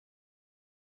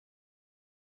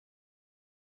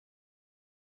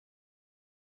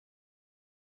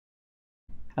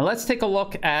And let's take a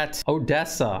look at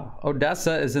Odessa.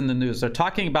 Odessa is in the news. They're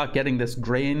talking about getting this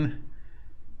grain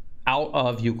out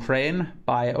of Ukraine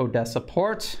by Odessa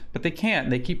port, but they can't.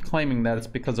 They keep claiming that it's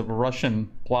because of a Russian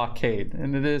blockade.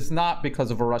 And it is not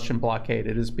because of a Russian blockade.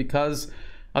 It is because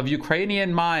of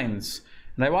Ukrainian mines.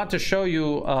 And I want to show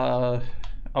you a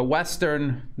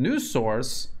Western news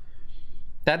source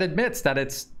that admits that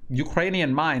it's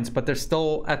Ukrainian mines, but they're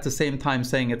still at the same time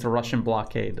saying it's a Russian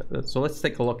blockade. So let's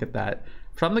take a look at that.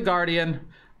 From The Guardian,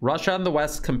 Russia and the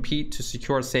West compete to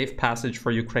secure safe passage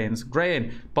for Ukraine's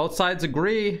grain. Both sides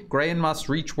agree grain must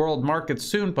reach world markets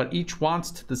soon, but each wants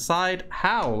to decide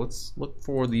how. Let's look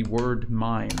for the word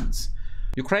mines.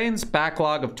 Ukraine's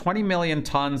backlog of 20 million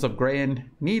tons of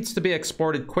grain needs to be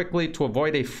exported quickly to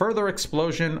avoid a further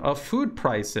explosion of food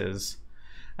prices.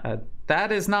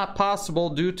 That is not possible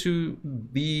due to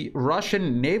the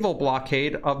Russian naval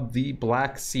blockade of the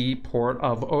Black Sea port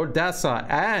of Odessa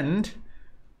and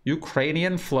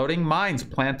Ukrainian floating mines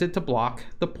planted to block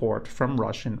the port from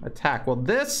Russian attack. Well,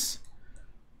 this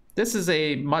is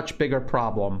a much bigger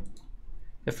problem.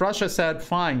 If Russia said,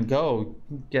 fine, go,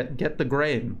 get the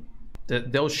grain,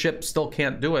 those ships still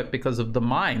can't do it because of the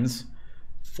mines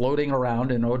floating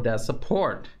around in Odessa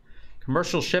port.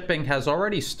 Commercial shipping has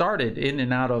already started in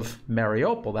and out of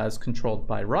Mariupol, that is controlled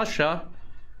by Russia,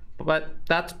 but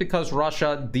that's because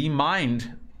Russia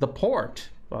demined the port.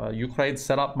 Ukraine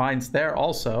set up mines there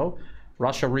also.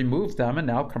 Russia removed them, and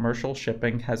now commercial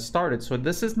shipping has started. So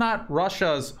this is not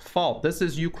Russia's fault. This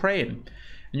is Ukraine.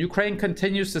 And Ukraine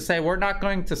continues to say, we're not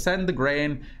going to send the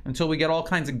grain until we get all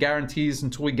kinds of guarantees,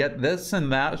 until we get this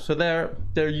and that. So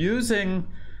they're using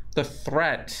the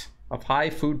threat of high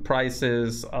food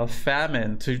prices, of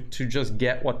famine, to just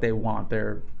get what they want.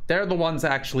 They're the ones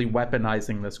actually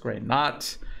weaponizing this grain,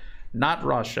 not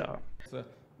Russia.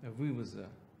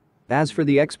 As for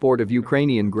the export of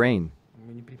Ukrainian grain,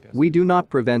 we do not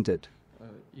prevent it.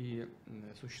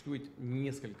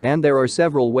 And there are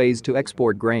several ways to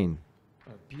export grain.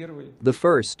 The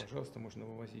first,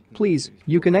 please,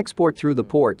 you can export through the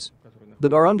ports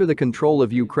that are under the control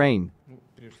of Ukraine.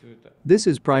 This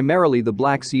is primarily the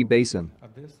Black Sea basin.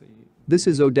 This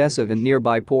is Odessa and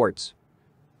nearby ports.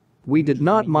 We did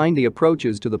not mind the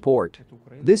approaches to the port.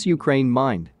 This Ukraine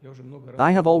mined.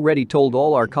 I have already told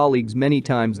all our colleagues many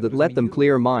times that let them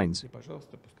clear mines.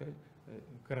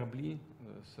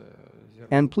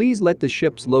 And please let the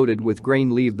ships loaded with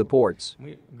grain leave the ports.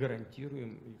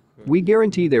 We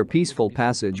guarantee their peaceful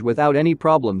passage without any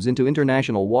problems into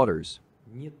international waters.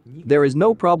 There is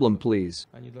no problem, please.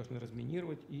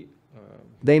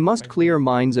 They must clear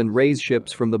mines and raise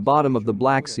ships from the bottom of the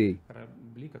Black Sea,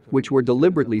 which were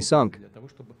deliberately sunk,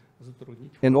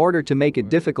 in order to make it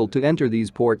difficult to enter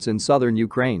these ports in southern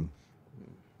Ukraine.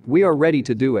 We are ready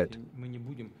to do it.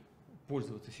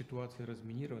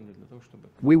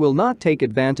 We will not take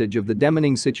advantage of the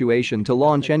demining situation to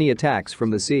launch any attacks from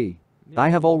the sea. I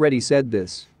have already said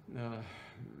this.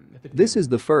 This is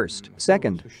the first.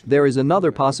 Second, there is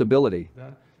another possibility.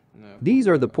 These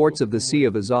are the ports of the Sea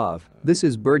of Azov. This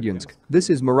is Berdyansk. This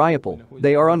is Mariupol.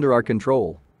 They are under our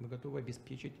control.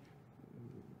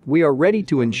 We are ready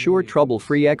to ensure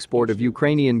trouble-free export of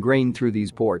Ukrainian grain through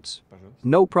these ports.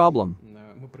 No problem.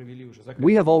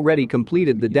 We have already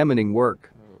completed the demining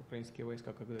work.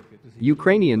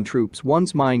 Ukrainian troops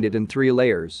once mined it in 3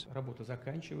 layers.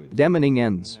 Demining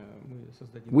ends.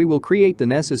 We will create the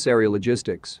necessary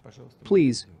logistics.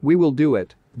 Please, we will do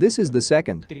it. This is the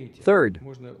second. Third,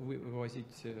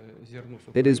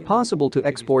 it is possible to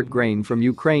export grain from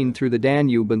Ukraine through the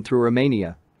Danube and through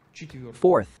Romania.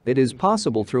 Fourth, it is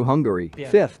possible through Hungary.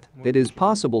 Fifth, it is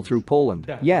possible through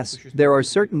Poland. Yes, there are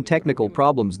certain technical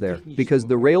problems there because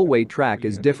the railway track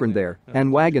is different there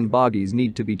and wagon bogies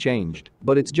need to be changed.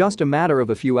 But it's just a matter of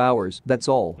a few hours, that's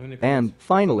all. And,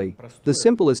 finally, the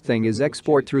simplest thing is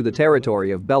export through the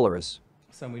territory of Belarus.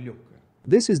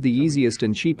 This is the easiest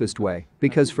and cheapest way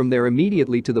because from there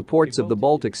immediately to the ports of the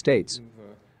Baltic states,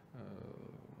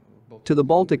 to the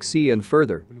Baltic Sea and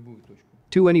further,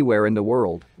 to anywhere in the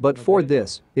world. But for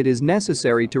this, it is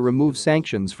necessary to remove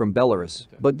sanctions from Belarus.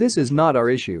 But this is not our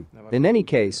issue. In any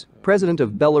case, President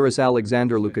of Belarus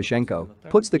Alexander Lukashenko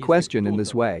puts the question in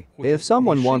this way. If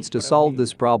someone wants to solve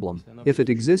this problem, if it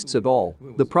exists at all,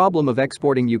 the problem of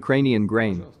exporting Ukrainian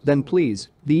grain, then please,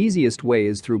 the easiest way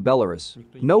is through Belarus.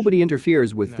 Nobody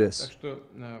interferes with this.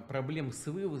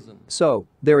 So,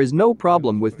 there is no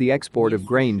problem with the export of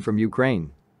grain from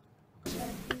Ukraine.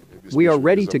 We are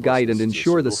ready to guide and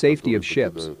ensure the safety of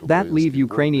ships that leave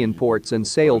Ukrainian ports and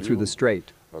sail through the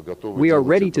strait. We are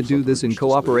ready to do this in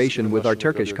cooperation with our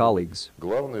Turkish colleagues.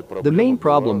 The main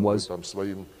problem was,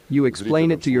 you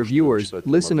explain it to your viewers,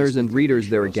 listeners and readers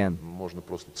there again.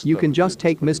 You can just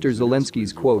take Mr.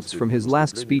 Zelensky's quotes from his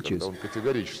last speeches,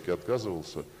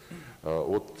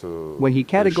 when he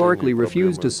categorically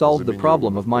refused to solve the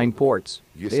problem of mine ports.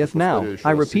 If now,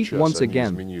 I repeat once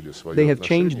again, they have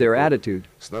changed their attitude,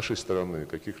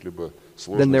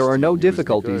 then there are no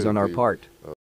difficulties on our part.